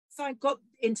I got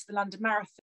into the London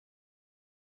Marathon,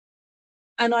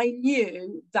 and I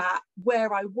knew that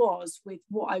where I was with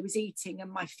what I was eating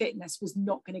and my fitness was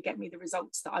not going to get me the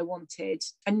results that I wanted.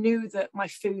 I knew that my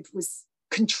food was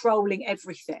controlling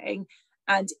everything,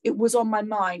 and it was on my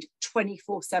mind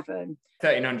 24/7.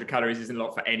 1,300 calories isn't a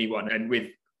lot for anyone. And with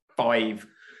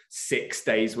 5-6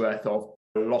 days worth of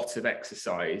a lot of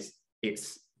exercise,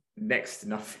 it's next to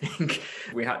nothing.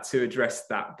 We had to address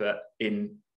that, but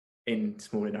in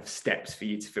small enough steps for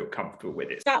you to feel comfortable with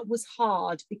it. That was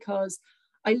hard because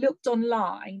I looked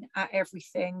online at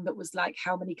everything that was like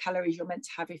how many calories you're meant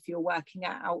to have if you're working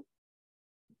out.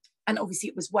 And obviously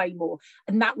it was way more.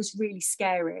 And that was really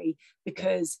scary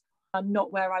because I'm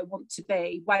not where I want to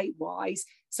be weight-wise.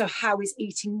 So how is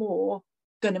eating more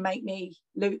going to make me,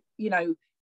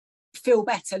 feel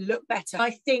better, look better?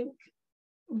 I think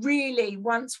really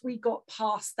once we got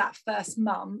past that first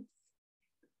month,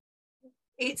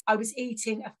 I was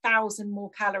eating 1,000 more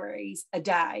calories a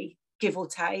day, give or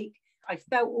take. I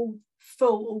felt all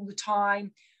full all the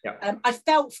time. Yeah. I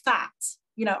felt fat.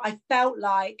 I felt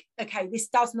like, okay, this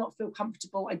does not feel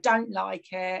comfortable. I don't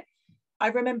like it. I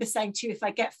remember saying to you, if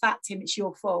I get fat, Tim, it's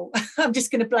your fault. I'm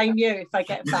just going to blame you if I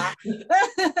get fat.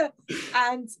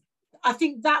 And I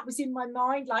think that was in my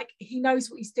mind, like, he knows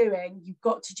what he's doing. You've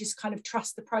got to just kind of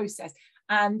trust the process.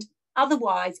 And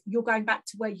otherwise, you're going back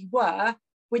to where you were,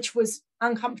 which was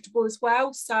uncomfortable as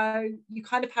well. So you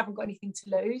kind of haven't got anything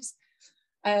to lose.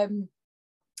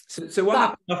 So what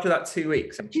happened after that 2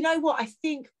 weeks? Do you know what? I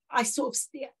think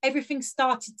everything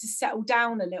started to settle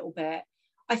down a little bit.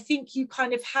 I think you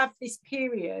kind of have this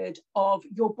period of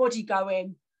your body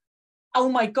going, oh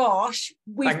my gosh,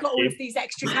 we've got all of these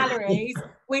extra calories.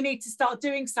 We need to start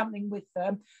doing something with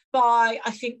them. By,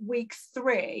 I think, week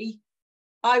 3,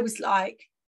 I was like,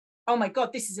 oh my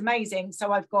God, this is amazing.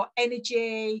 So I've got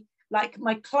energy, like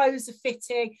my clothes are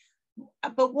fitting.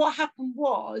 But what happened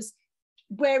was,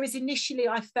 whereas initially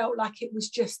I felt like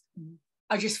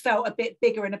I just felt a bit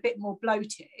bigger and a bit more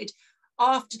bloated,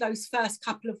 after those first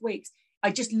couple of weeks, I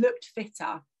just looked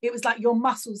fitter. It was like your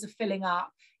muscles are filling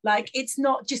up. Like, it's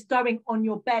not just going on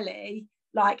your belly,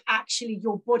 like actually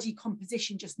your body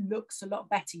composition just looks a lot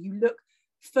better. You look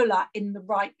fuller in the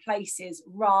right places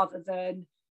rather than,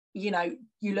 you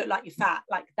look like you're fat.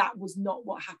 Like, that was not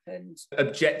what happened.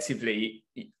 Objectively,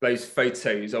 those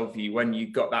photos of you when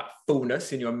you got that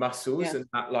fullness in your muscles and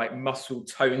that like muscle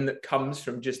tone that comes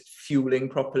from just fueling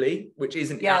properly, which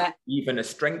isn't even a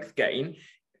strength gain,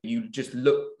 you just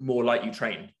look more like you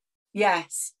trained.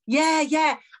 Yes.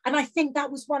 Yeah. And I think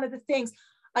that was one of the things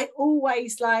I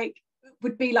always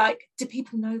would be like, do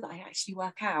people know that I actually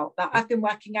work out? That I've been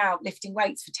working out, lifting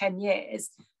weights for 10 years,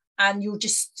 and you're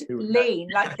just lean,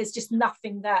 like there's just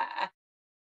nothing there.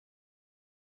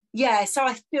 Yeah, so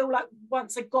I feel like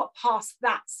once I got past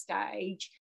that stage,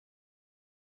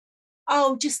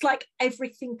 just like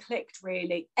everything clicked,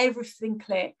 really. Everything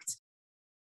clicked.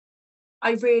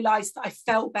 I realised that I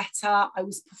felt better. I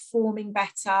was performing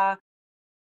better.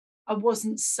 I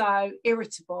wasn't so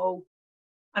irritable.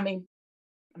 I mean,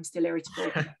 I'm still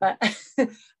irritable, but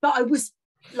I was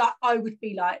like, I would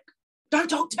be like, don't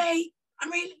talk to me. I'm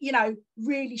really,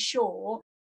 really sure.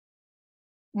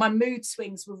 My mood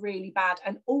swings were really bad.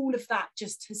 And all of that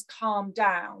just has calmed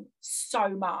down so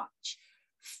much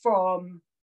from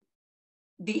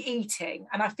the eating.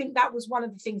 And I think that was one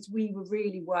of the things we were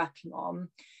really working on.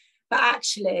 But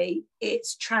actually,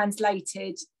 it's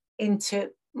translated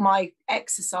into my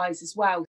exercise as well.